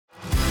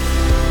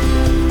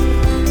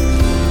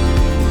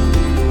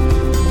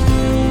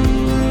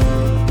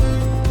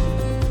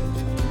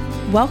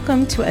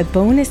Welcome to a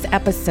bonus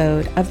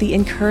episode of the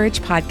Encourage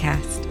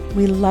podcast.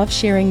 We love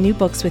sharing new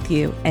books with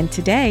you, and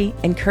today,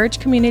 Encourage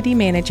Community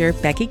Manager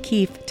Becky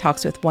Keefe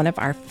talks with one of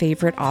our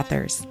favorite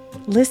authors.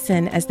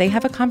 Listen as they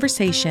have a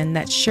conversation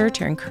that's sure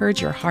to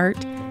encourage your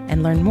heart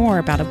and learn more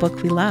about a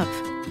book we love.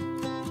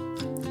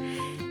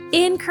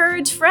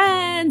 Encourage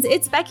friends,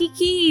 it's Becky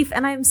Keefe,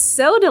 and I'm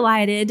so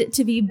delighted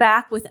to be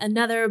back with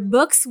another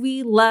Books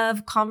We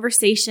Love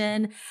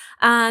conversation.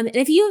 And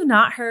if you have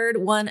not heard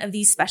one of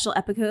these special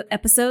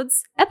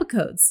episodes of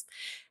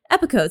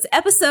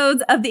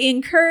the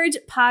Encourage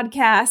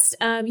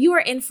podcast, you are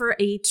in for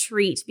a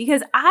treat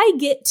because I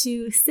get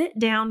to sit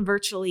down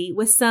virtually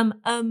with some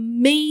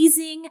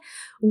amazing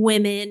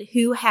women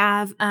who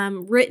have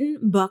written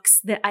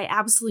books that I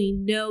absolutely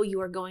know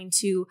you are going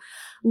to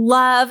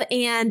love.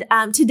 And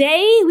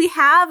today we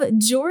have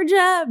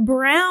Georgia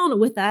Brown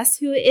with us,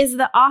 who is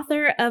the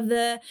author of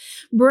the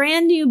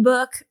brand new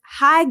book,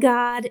 Hi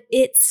God,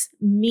 It's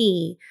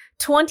Me.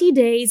 20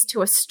 Days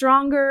to a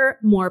Stronger,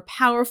 More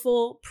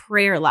Powerful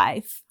Prayer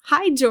Life.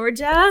 Hi,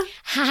 Georgia.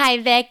 Hi,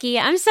 Becky.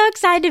 I'm so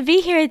excited to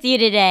be here with you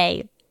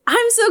today.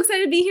 I'm so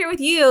excited to be here with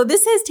you.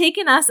 This has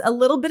taken us a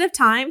little bit of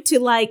time to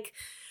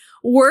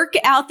work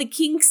out the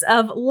kinks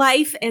of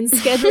life and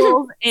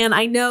schedules. And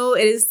I know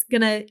it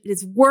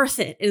is worth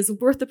it. It is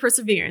worth the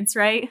perseverance,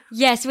 right?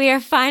 Yes, we are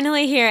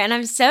finally here and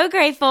I'm so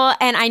grateful.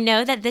 And I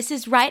know that this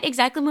is right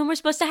exactly when we're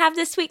supposed to have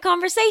this sweet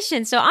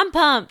conversation. So I'm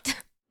pumped.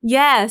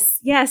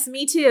 Yes,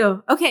 me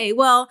too. Okay,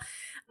 well,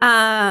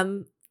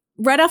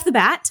 right off the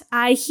bat,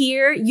 I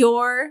hear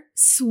your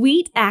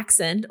sweet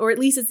accent, or at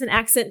least it's an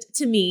accent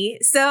to me.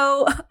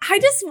 So I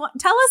just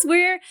tell us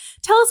where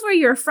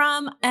you're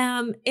from.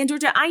 And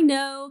Georgia, I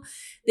know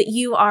that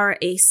you are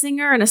a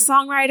singer and a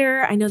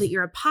songwriter. I know that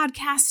you're a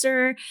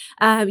podcaster.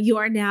 You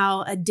are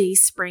now a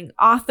Dayspring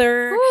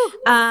author.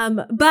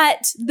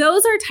 But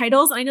those are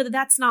titles. I know that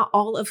that's not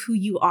all of who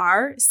you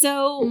are.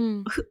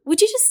 So would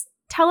you just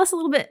tell us a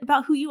little bit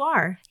about who you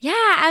are?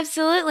 Yeah,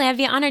 absolutely. I'd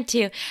be honored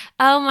to.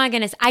 Oh my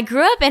goodness. I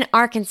grew up in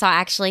Arkansas,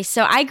 actually.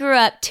 So I grew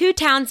up 2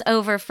 towns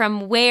over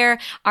from where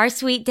our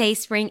sweet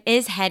Dayspring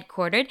is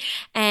headquartered.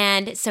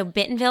 And so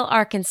Bentonville,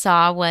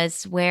 Arkansas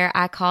was where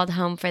I called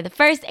home for the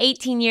first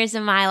 18 years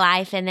of my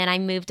life. And then I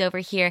moved over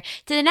here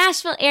to the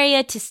Nashville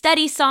area to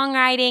study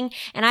songwriting.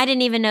 And I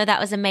didn't even know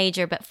that was a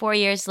major. But 4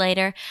 years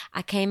later,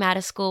 I came out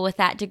of school with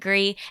that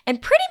degree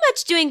and pretty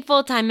much doing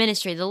full-time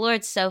ministry. The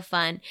Lord's so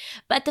fun.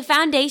 But the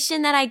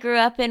foundation that I grew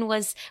up in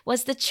was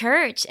the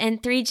church,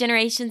 and 3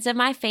 generations of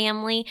my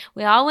family.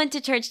 We all went to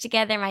church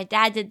together. My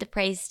dad did the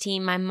praise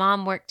team. My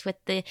mom worked with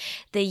the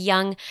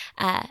young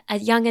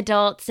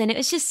adults, and it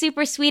was just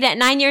super sweet. At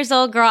 9 years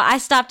old, girl, I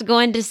stopped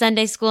going to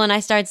Sunday school and I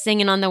started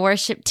singing on the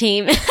worship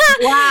team.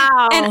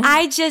 Wow! And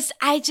I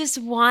just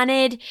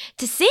wanted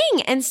to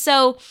sing, and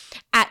so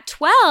at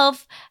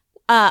 12.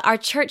 Our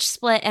church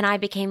split and I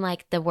became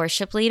like the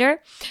worship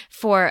leader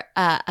for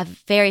a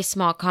very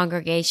small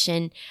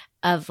congregation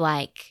of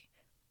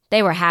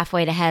they were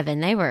halfway to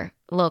heaven. They were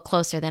a little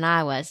closer than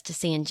I was to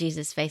seeing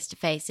Jesus face to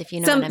face, if you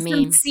know what I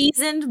mean. Some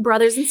seasoned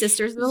brothers and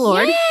sisters in the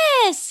Lord.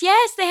 Yes.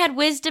 They had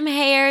wisdom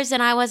hairs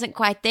and I wasn't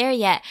quite there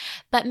yet.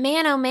 But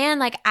man, oh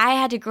man, I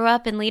had to grow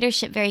up in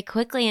leadership very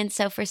quickly. And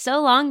so for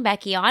so long,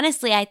 Becky,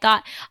 honestly, I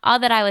thought all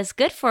that I was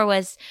good for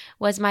was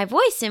my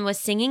voice and was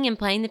singing and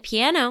playing the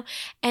piano.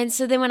 And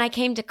so then when I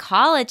came to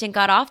college and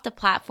got off the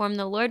platform,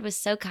 the Lord was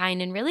so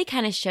kind and really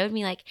kind of showed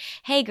me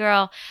hey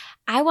girl,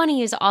 I want to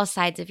use all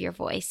sides of your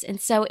voice.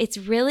 And so it's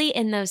really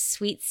in those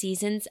sweet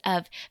seasons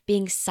of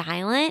being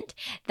silent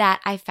that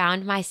I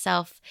found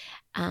myself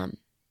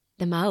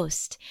the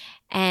most.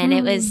 And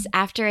it was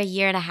after a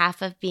year and a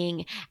half of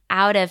being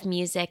out of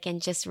music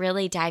and just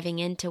really diving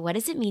into what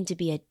does it mean to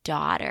be a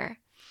daughter?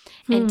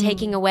 And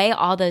taking away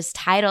all those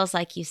titles,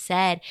 like you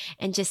said,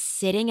 and just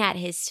sitting at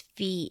his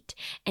feet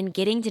and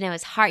getting to know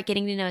his heart,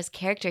 getting to know his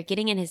character,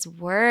 getting in his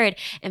word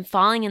and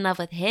falling in love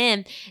with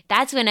him.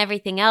 That's when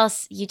everything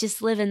else, you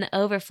just live in the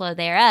overflow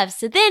thereof.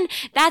 So then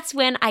that's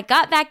when I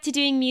got back to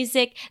doing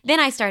music. Then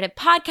I started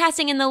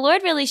podcasting and the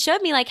Lord really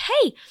showed me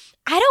hey,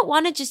 I don't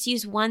want to just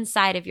use one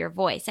side of your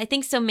voice. I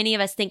think so many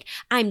of us think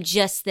I'm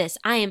just this.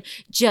 I am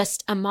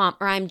just a mom,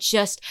 or I'm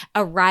just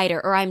a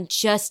writer, or I'm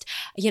just,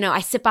 I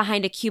sit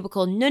behind a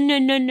cubicle. No.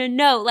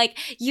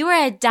 You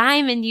are a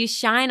diamond. You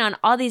shine on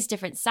all these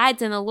different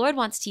sides and the Lord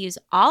wants to use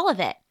all of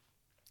it.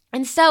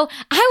 And so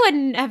I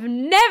would have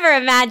never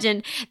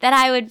imagined that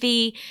I would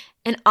be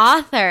an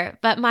author,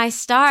 but my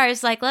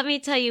stars, let me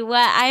tell you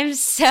what, I'm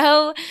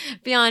so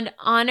beyond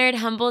honored,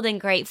 humbled,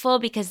 and grateful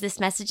because this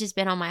message has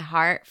been on my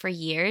heart for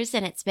years.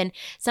 And it's been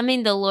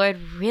something the Lord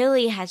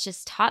really has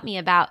just taught me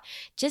about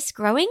just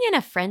growing in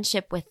a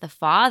friendship with the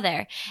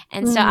Father.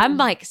 And so I'm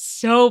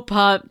so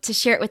pumped to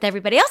share it with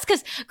everybody else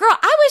because, girl,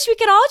 I wish we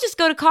could all just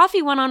go to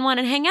coffee one-on-one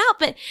and hang out,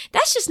 but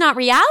that's just not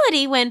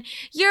reality when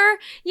you're,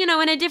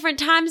 in a different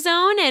time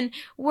zone and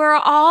we're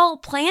all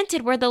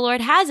planted where the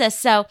Lord has us.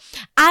 So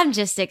I'm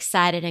just excited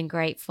and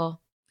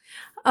grateful.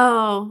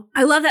 Oh,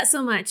 I love that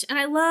so much. And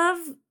I love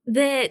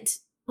that,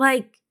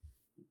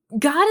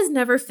 God has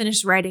never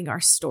finished writing our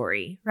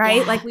story,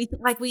 right?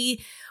 Yeah.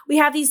 We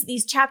have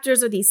these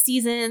chapters or these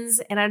seasons,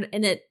 and I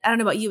don't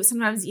know about you, but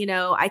sometimes,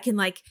 I can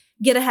like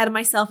get ahead of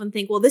myself and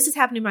think, well, this is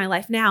happening in my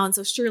life now, and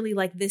so surely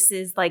like this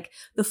is like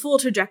the full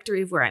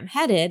trajectory of where I'm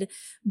headed.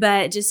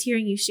 But just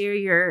hearing you share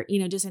your,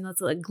 just I know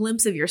it's a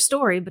glimpse of your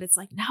story, but it's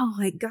like, no,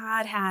 like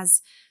God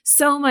has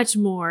so much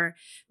more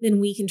than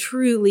we can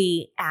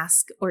truly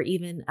ask or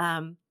even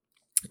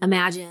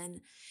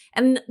imagine.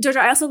 And Georgia,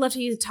 I also loved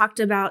how you talked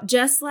about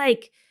just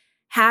like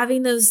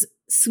having those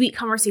sweet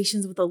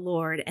conversations with the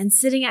Lord and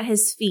sitting at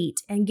his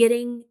feet and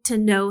getting to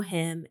know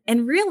him.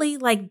 And really,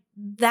 like,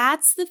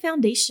 that's the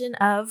foundation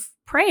of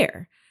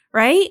prayer,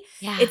 right?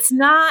 Yeah. It's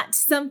not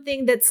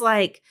something that's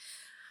like,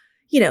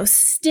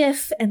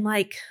 stiff and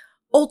like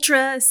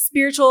ultra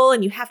spiritual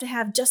and you have to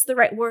have just the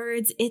right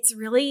words. It's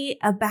really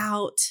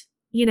about,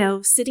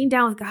 sitting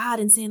down with God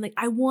and saying like,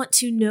 I want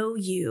to know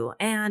you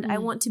and I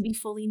want to be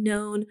fully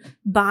known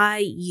by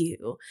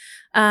you.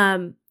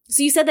 So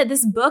you said that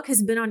this book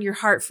has been on your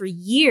heart for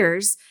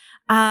years.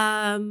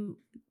 Talk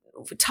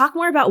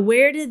more about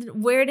where did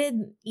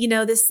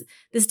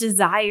this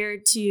desire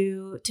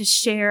to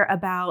share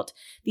about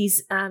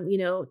these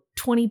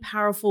 20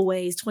 powerful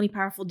ways, 20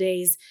 powerful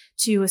days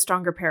to a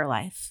stronger prayer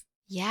life.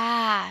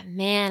 Yeah,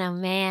 man, oh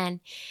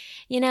man.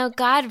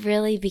 God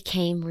really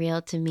became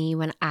real to me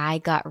when I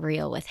got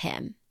real with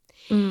him.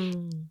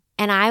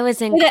 And I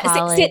was in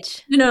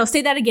college.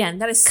 Say that again.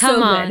 That is Come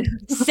so on.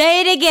 good.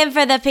 Say it again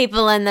for the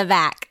people in the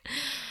back.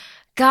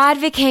 God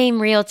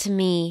became real to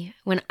me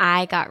when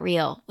I got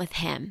real with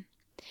him.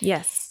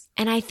 Yes.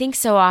 And I think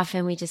so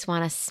often we just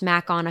want to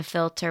smack on a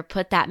filter,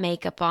 put that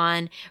makeup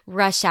on,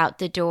 rush out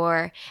the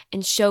door,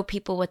 and show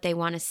people what they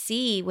want to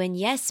see when,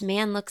 yes,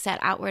 man looks at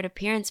outward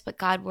appearance, but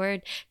God's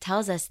word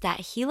tells us that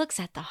he looks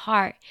at the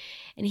heart.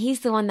 And he's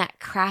the one that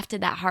crafted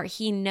that heart.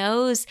 He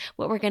knows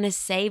what we're going to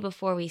say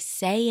before we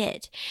say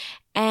it.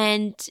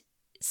 And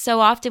so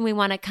often we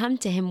want to come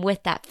to him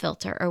with that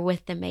filter or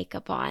with the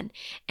makeup on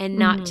and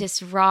not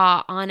just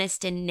raw,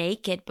 honest, and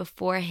naked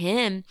before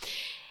him.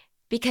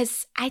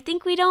 Because I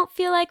think we don't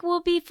feel like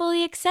we'll be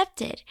fully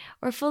accepted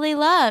or fully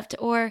loved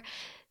or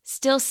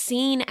still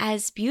seen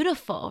as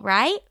beautiful,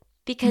 right?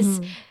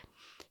 Because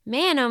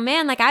man, oh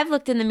man, like I've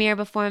looked in the mirror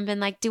before and been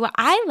like, do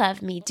I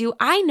love me? Do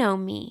I know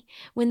me?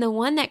 When the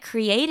one that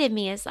created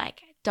me is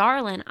like,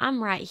 darling,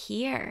 I'm right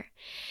here.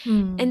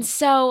 And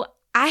so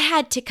I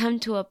had to come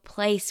to a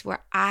place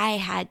where I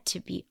had to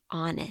be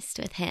honest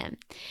with him.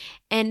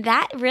 And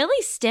that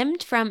really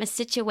stemmed from a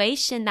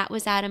situation that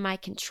was out of my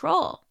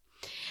control.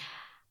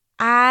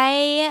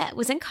 I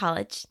was in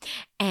college,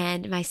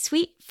 and my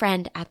sweet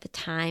friend at the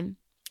time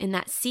in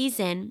that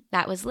season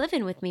that was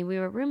living with me, we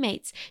were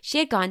roommates, she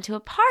had gone to a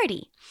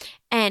party.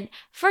 And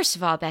first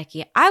of all,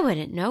 Becky, I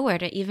wouldn't know where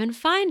to even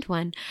find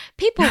one.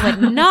 People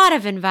would not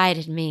have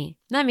invited me.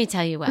 Let me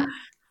tell you what.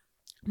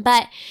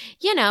 But,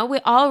 we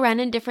all run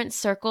in different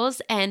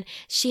circles, and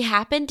she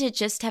happened to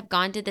just have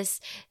gone to this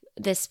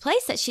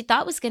place that she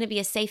thought was going to be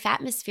a safe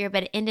atmosphere,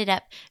 but it ended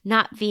up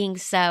not being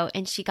so.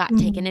 And she got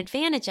taken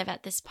advantage of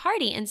at this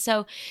party. And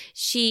so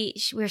we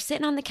were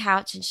sitting on the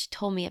couch and she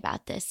told me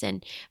about this.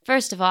 And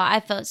first of all,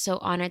 I felt so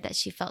honored that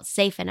she felt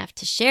safe enough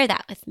to share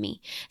that with me.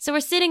 So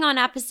we're sitting on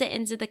opposite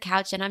ends of the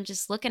couch and I'm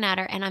just looking at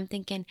her and I'm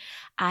thinking,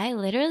 I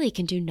literally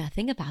can do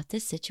nothing about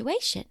this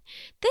situation.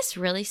 This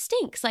really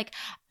stinks. Like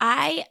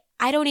I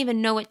don't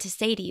even know what to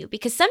say to you,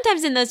 because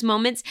sometimes in those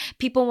moments,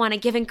 people want to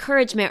give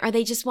encouragement or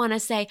they just want to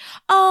say,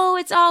 oh,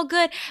 it's all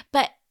good.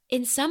 But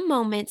in some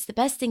moments, the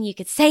best thing you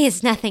could say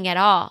is nothing at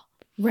all.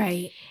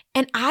 Right.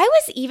 And I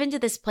was even to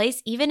this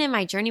place, even in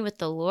my journey with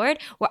the Lord,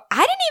 where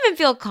I didn't even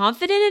feel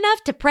confident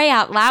enough to pray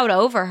out loud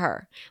over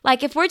her.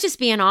 Like, if we're just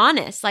being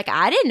honest, like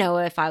I didn't know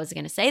if I was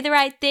going to say the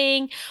right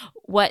thing,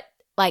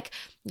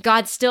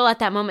 God still at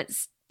that moment,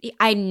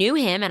 I knew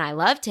him and I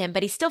loved him,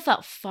 but he still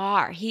felt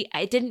far.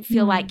 I didn't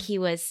feel like he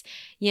was,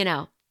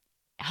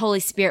 Holy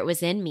Spirit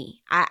was in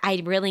me.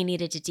 I really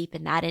needed to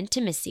deepen that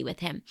intimacy with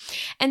him.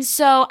 And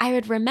so I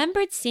had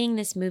remembered seeing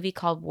this movie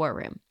called War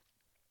Room,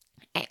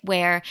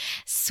 where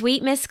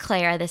sweet Miss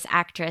Clara, this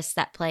actress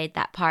that played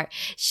that part,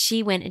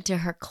 she went into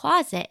her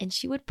closet and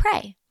she would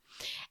pray.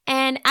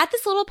 And at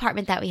this little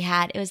apartment that we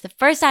had, it was the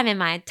first time in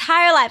my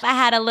entire life I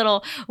had a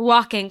little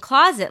walk-in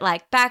closet.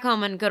 Like back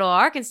home in good old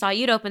Arkansas,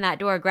 you'd open that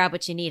door, grab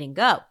what you need and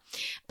go.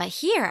 But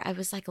here I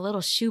was like a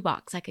little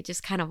shoebox. I could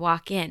just kind of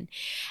walk in.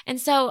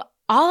 And so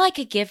all I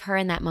could give her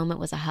in that moment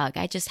was a hug.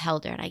 I just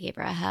held her and I gave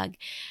her a hug.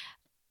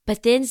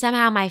 But then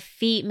somehow my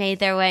feet made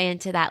their way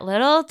into that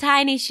little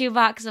tiny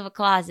shoebox of a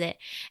closet.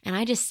 And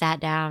I just sat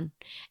down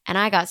and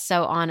I got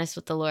so honest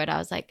with the Lord. I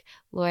was like,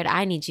 Lord,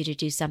 I need you to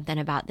do something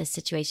about this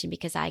situation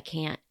because I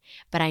can't,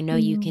 but I know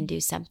you can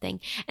do something.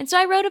 And so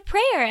I wrote a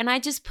prayer and I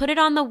just put it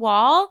on the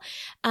wall,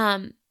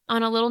 on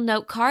a little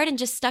note card, and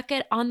just stuck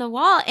it on the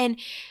wall. And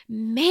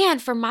man,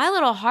 for my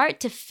little heart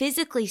to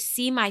physically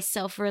see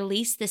myself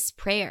release this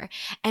prayer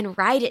and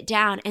write it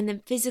down and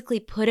then physically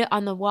put it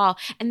on the wall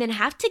and then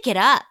have to get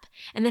up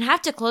and then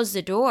have to close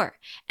the door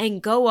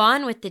and go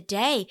on with the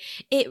day.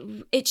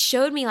 It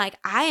showed me like,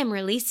 I am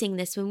releasing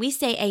this. When we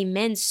say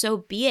amen, so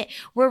be it.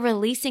 We're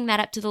releasing that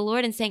up to the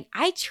Lord and saying,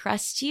 I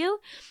trust you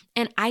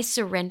and I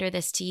surrender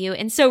this to you.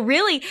 And so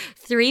really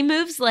 3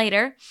 moves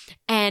later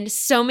and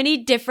so many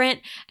different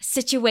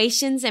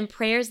situations and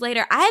prayers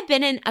later, I have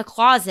been in a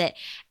closet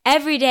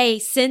every day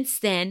since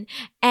then.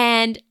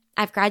 And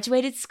I've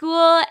graduated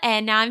school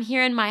and now I'm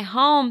here in my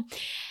home.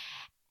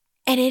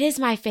 And it is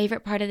my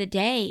favorite part of the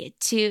day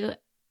to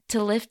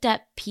lift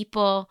up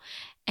people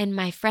and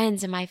my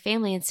friends and my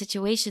family and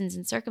situations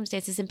and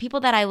circumstances and people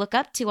that I look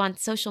up to on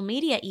social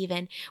media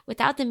even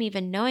without them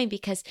even knowing,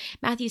 because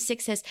Matthew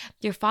 6 says,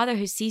 your Father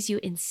who sees you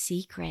in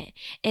secret.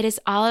 It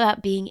is all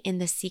about being in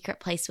the secret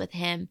place with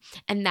him.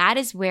 And that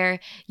is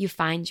where you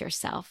find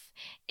yourself,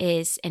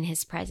 is in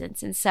his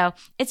presence. And so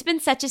it's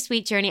been such a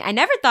sweet journey. I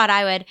never thought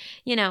I would,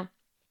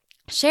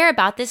 share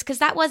about this, because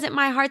that wasn't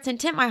my heart's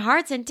intent. My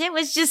heart's intent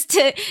was just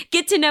to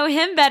get to know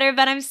him better.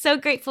 But I'm so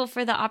grateful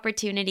for the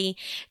opportunity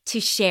to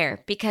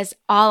share, because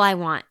all I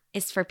want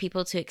is for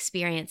people to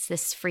experience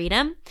this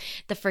freedom,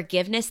 the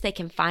forgiveness they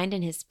can find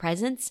in his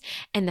presence,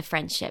 and the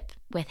friendship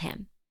with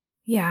him.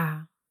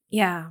 Yeah.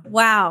 Yeah.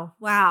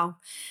 Wow.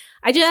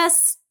 I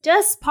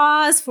just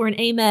pause for an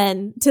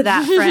amen to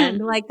that, friend.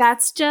 Like,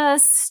 that's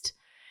just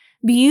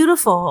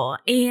beautiful.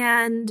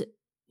 And,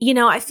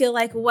 I feel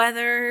like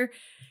whether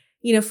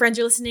friends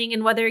are listening,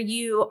 and whether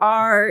you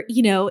are,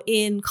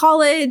 in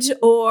college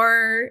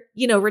or,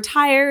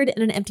 retired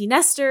and an empty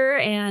nester,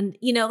 and,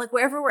 like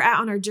wherever we're at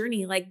on our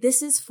journey, like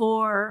this is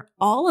for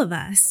all of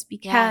us,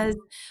 because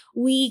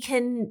we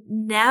can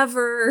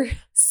never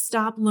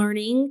stop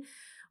learning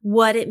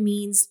what it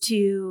means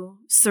to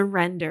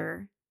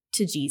surrender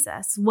to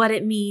Jesus, what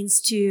it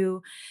means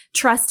to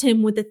trust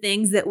him with the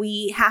things that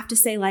we have to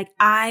say, like,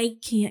 I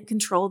can't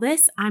control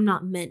this. I'm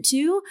not meant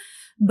to,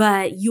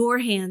 but your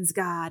hands,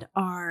 God,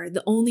 are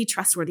the only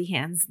trustworthy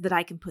hands that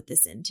I can put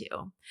this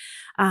into.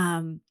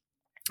 And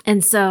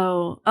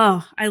so,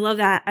 I love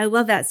that. I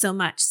love that so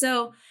much.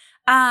 So,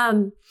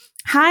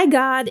 Hi,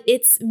 God,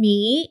 It's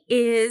Me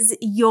is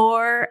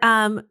your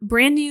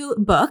brand new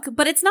book,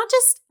 but it's not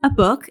just a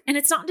book and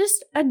it's not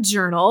just a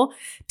journal.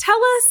 Tell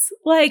us,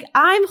 like,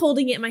 I'm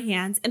holding it in my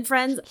hands, and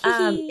friends,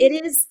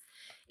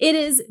 it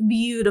is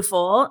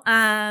beautiful.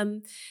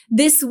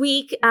 This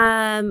week,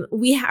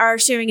 we are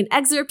sharing an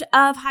excerpt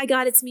of Hi,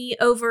 God, It's Me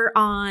over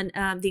on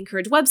the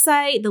Encourage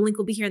website. The link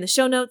will be here in the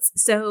show notes,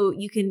 so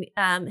you can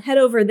head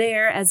over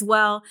there as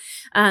well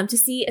to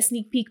see a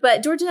sneak peek.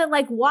 But Georgia,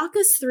 like, walk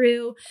us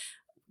through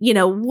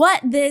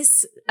what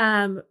this,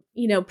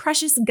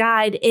 precious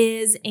guide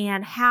is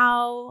and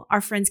how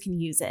our friends can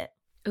use it.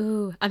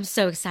 Ooh, I'm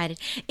so excited.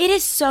 It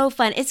is so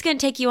fun. It's going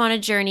to take you on a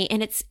journey,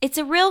 and it's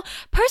a real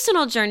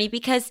personal journey,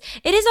 because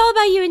it is all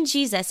about you and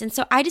Jesus. And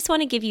so I just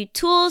want to give you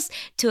tools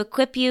to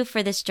equip you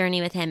for this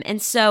journey with him.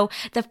 And so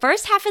the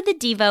first half of the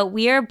Devo,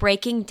 we are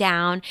breaking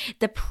down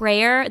the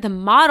prayer, the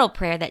model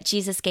prayer that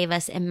Jesus gave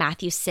us in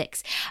Matthew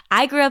 6.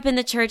 I grew up in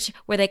the church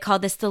where they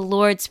called this the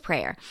Lord's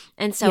Prayer.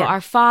 And so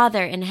Our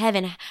Father in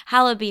heaven,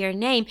 hallowed be your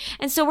name.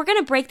 And so we're going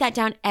to break that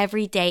down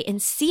every day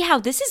and see how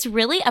this is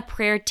really a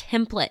prayer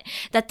template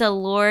that the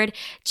Lord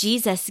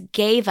Jesus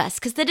gave us,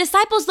 because the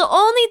disciples, the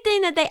only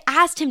thing that they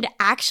asked him to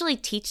actually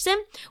teach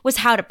them was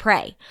how to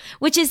pray,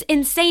 which is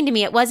insane to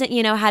me. It wasn't,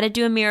 how to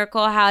do a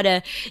miracle, how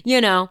to,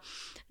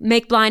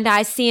 make blind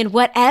eyes see, and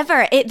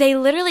whatever. They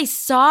literally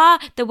saw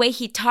the way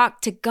he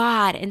talked to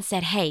God and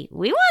said, hey,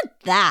 we want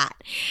that.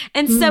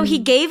 And so he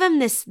gave them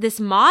this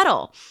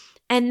model.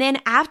 And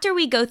then after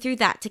we go through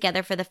that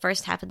together for the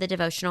first half of the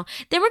devotional,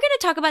 then we're going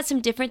to talk about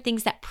some different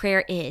things that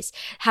prayer is,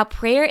 how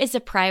prayer is a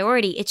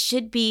priority. It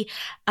should be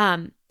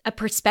a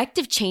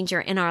perspective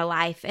changer in our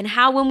life, and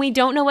how when we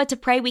don't know what to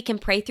pray, we can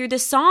pray through the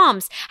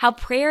Psalms, how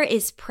prayer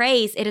is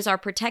praise, it is our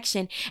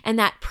protection, and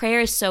that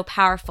prayer is so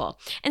powerful.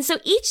 And so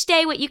each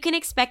day, what you can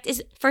expect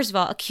is, first of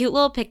all, a cute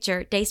little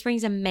picture.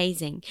 Dayspring's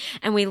amazing,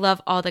 and we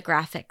love all the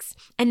graphics.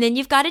 And then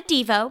you've got a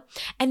Devo,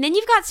 and then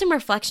you've got some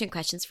reflection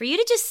questions for you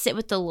to just sit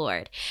with the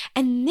Lord.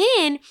 And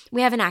then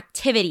we have an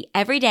activity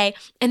every day,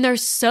 and they're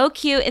so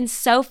cute and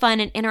so fun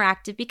and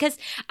interactive, because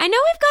I know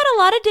we've got a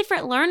lot of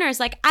different learners.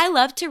 Like, I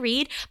love to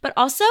read, but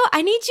also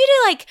I need you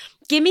to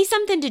give me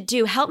something to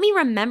do. Help me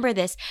remember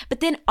this.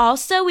 But then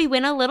also we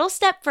went a little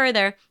step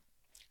further.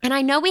 And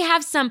I know we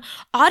have some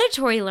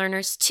auditory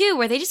learners too,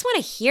 where they just want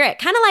to hear it.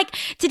 Kind of like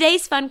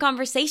today's fun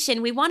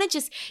conversation. We want to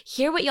just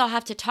hear what y'all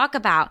have to talk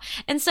about.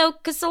 And so,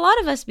 because a lot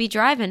of us be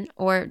driving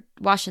or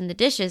washing the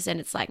dishes, and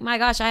it's like, my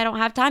gosh, I don't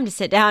have time to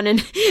sit down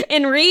and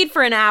read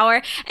for an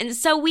hour. And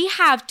so we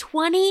have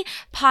 20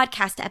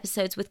 podcast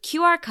episodes with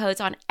QR codes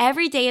on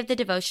every day of the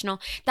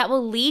devotional that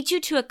will lead you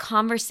to a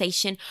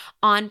conversation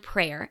on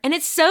prayer. And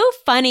it's so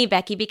funny,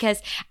 Becky,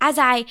 because as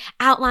I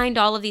outlined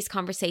all of these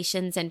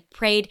conversations and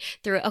prayed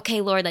through, okay,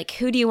 Lord,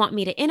 who do you want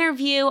me to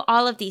interview?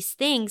 All of these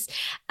things.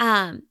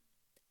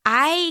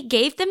 I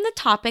gave them the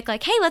topic,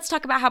 hey, let's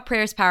talk about how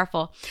prayer is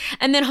powerful.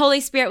 And then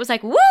Holy Spirit was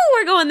like, woo,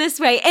 we're going this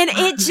way. And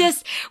it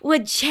just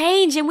would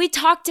change. And we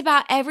talked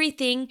about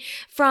everything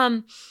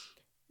from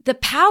the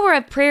power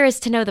of prayer is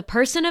to know the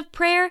person of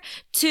prayer.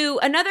 To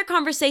another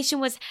conversation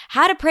was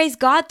how to praise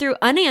God through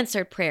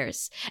unanswered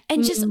prayers,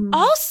 and just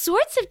all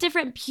sorts of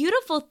different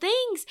beautiful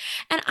things.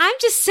 And I'm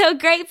just so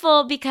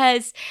grateful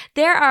because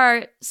there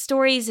are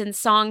stories and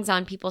songs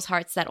on people's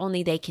hearts that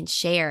only they can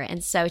share.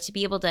 And so to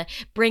be able to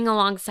bring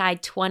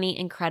alongside 20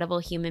 incredible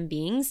human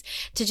beings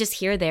to just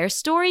hear their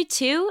story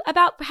too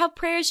about how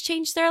prayers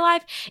changed their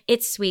life,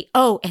 it's sweet.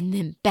 Oh, and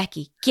then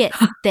Becky, get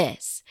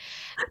this.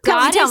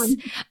 Tell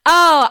me.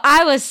 Oh,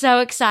 I was so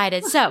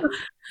excited. So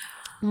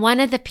one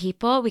of the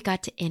people we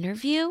got to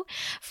interview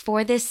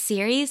for this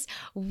series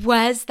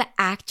was the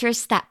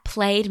actress that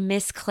played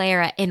Miss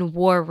Clara in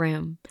War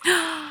Room.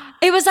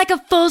 It was like a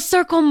full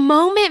circle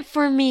moment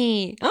for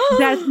me. You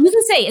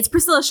can say it's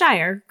Priscilla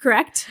Shirer,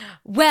 correct?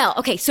 Well,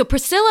 okay. So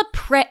Priscilla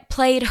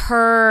played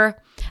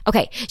her.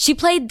 Okay. She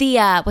played the,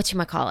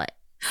 whatchamacallit?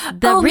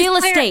 The real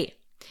estate.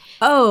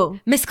 Oh.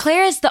 Miss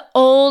Claire is the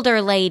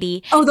older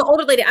lady. Oh, the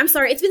older lady. I'm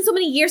sorry. It's been so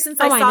many years since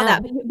I saw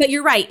that. But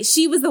you're right.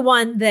 She was the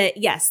one that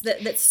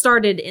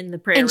started in the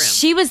prayer room. And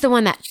she was the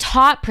one that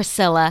taught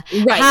Priscilla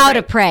how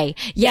to pray.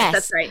 Yes.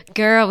 That's right.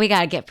 Girl, we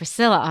got to get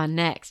Priscilla on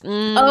next.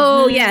 Mm-hmm.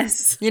 Oh,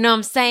 yes. You know what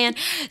I'm saying?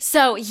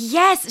 So,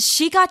 yes,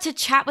 she got to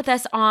chat with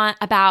us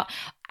about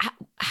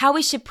how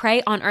we should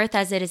pray on earth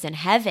as it is in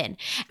heaven.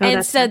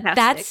 And so fantastic.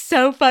 That's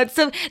so fun.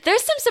 So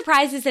there's some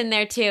surprises in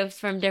there too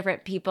from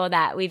different people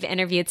that we've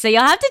interviewed. So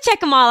you'll have to check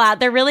them all out.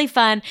 They're really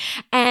fun.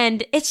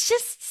 And it's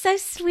just so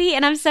sweet.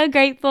 And I'm so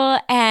grateful.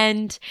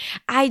 And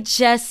I'm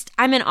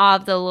in awe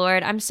of the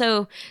Lord. I'm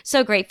so,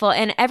 so grateful.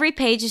 And every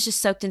page is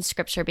just soaked in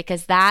scripture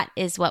because that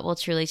is what will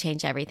truly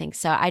change everything.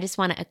 So I just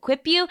want to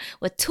equip you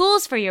with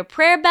tools for your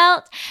prayer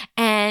belt.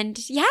 And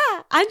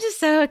yeah, I'm just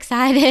so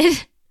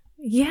excited.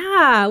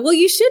 Yeah. Well,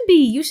 you should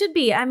be. You should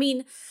be. I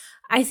mean,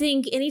 I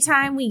think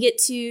anytime we get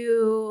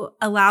to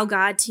allow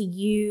God to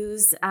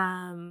use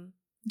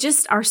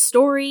just our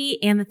story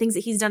and the things that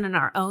he's done in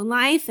our own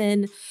life.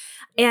 And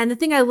the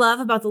thing I love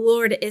about the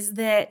Lord is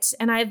that,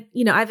 and I've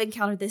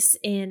encountered this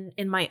in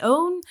my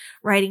own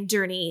writing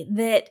journey,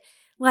 that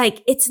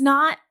like, it's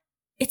not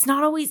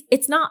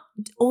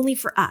only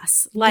for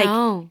us.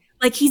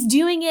 Like he's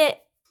doing it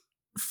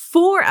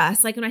for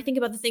us. Like when I think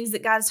about the things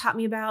that God has taught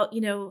me about,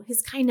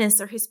 his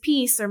kindness or his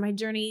peace or my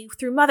journey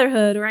through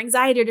motherhood or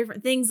anxiety or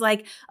different things,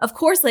 like, of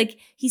course, like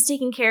he's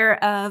taking care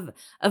of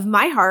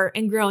my heart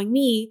and growing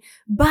me,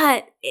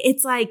 but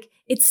it's like,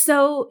 it's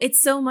so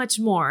much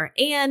more.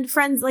 And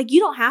friends, like you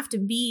don't have to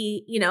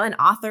be, an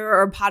author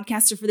or a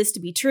podcaster for this to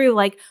be true.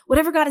 Like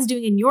whatever God is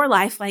doing in your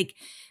life, like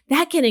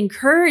that can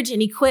encourage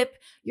and equip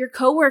your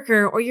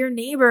coworker or your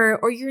neighbor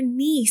or your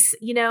niece,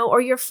 or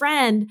your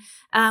friend.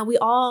 We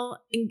all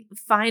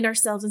find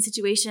ourselves in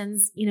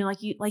situations, like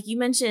you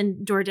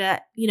mentioned,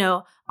 Georgia,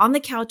 on the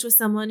couch with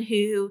someone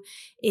who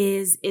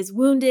is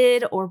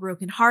wounded or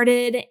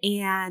brokenhearted,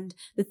 and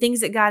the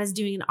things that God is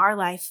doing in our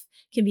life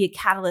can be a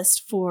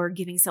catalyst for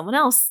giving someone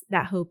else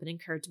that hope and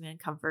encouragement and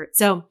comfort.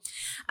 So,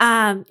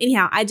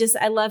 anyhow,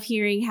 I love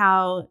hearing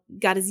how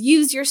God has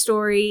used your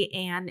story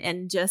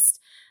and just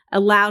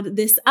allowed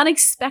this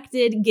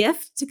unexpected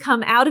gift to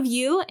come out of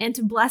you and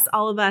to bless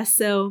all of us.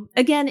 So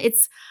again,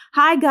 it's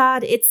Hi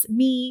God, it's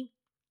me,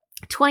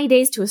 20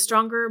 days to a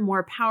stronger,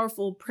 more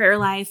powerful prayer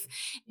life.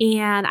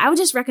 And I would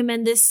just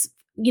recommend this,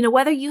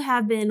 whether you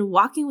have been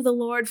walking with the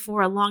Lord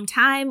for a long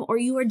time or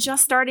you are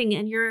just starting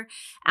and you're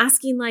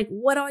asking like,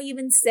 what do I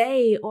even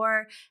say?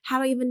 Or how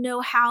do I even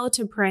know how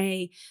to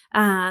pray?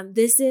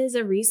 This is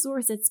a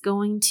resource that's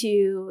going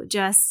to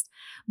just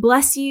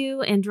bless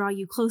you and draw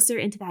you closer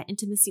into that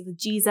intimacy with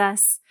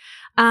Jesus.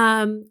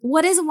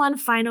 What is one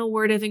final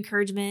word of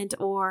encouragement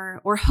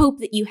or hope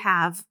that you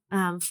have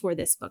for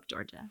this book,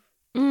 Georgia?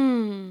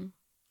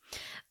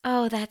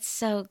 Oh, that's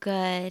so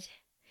good.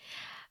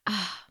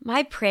 Oh,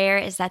 my prayer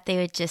is that they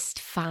would just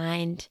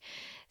find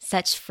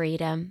such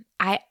freedom.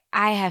 I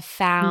have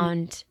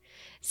found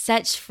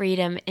such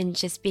freedom in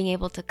just being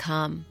able to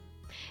come.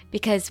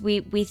 Because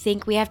we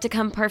think we have to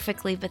come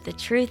perfectly, but the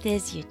truth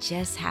is you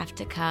just have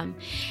to come.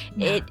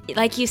 Yeah. It,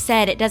 like you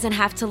said, it doesn't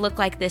have to look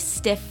like this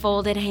stiff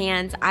folded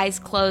hands, eyes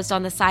closed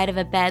on the side of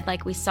a bed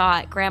like we saw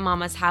at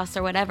grandmama's house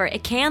or whatever.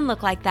 It can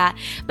look like that,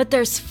 but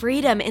there's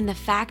freedom in the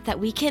fact that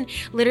we can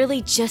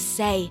literally just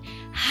say,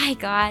 hi,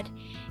 God,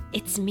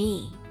 it's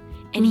me.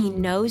 And he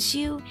knows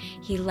you,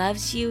 he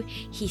loves you,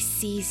 he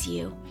sees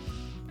you,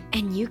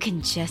 and you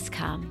can just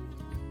come.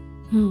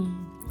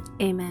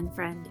 Amen,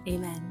 friend.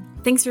 Amen.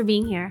 Thanks for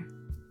being here.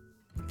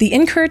 The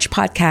Encourage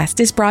podcast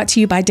is brought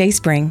to you by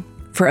Dayspring.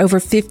 For over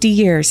 50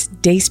 years,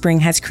 Dayspring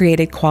has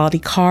created quality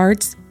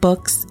cards,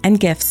 books, and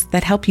gifts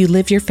that help you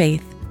live your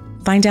faith.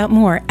 Find out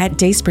more at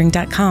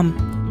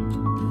dayspring.com.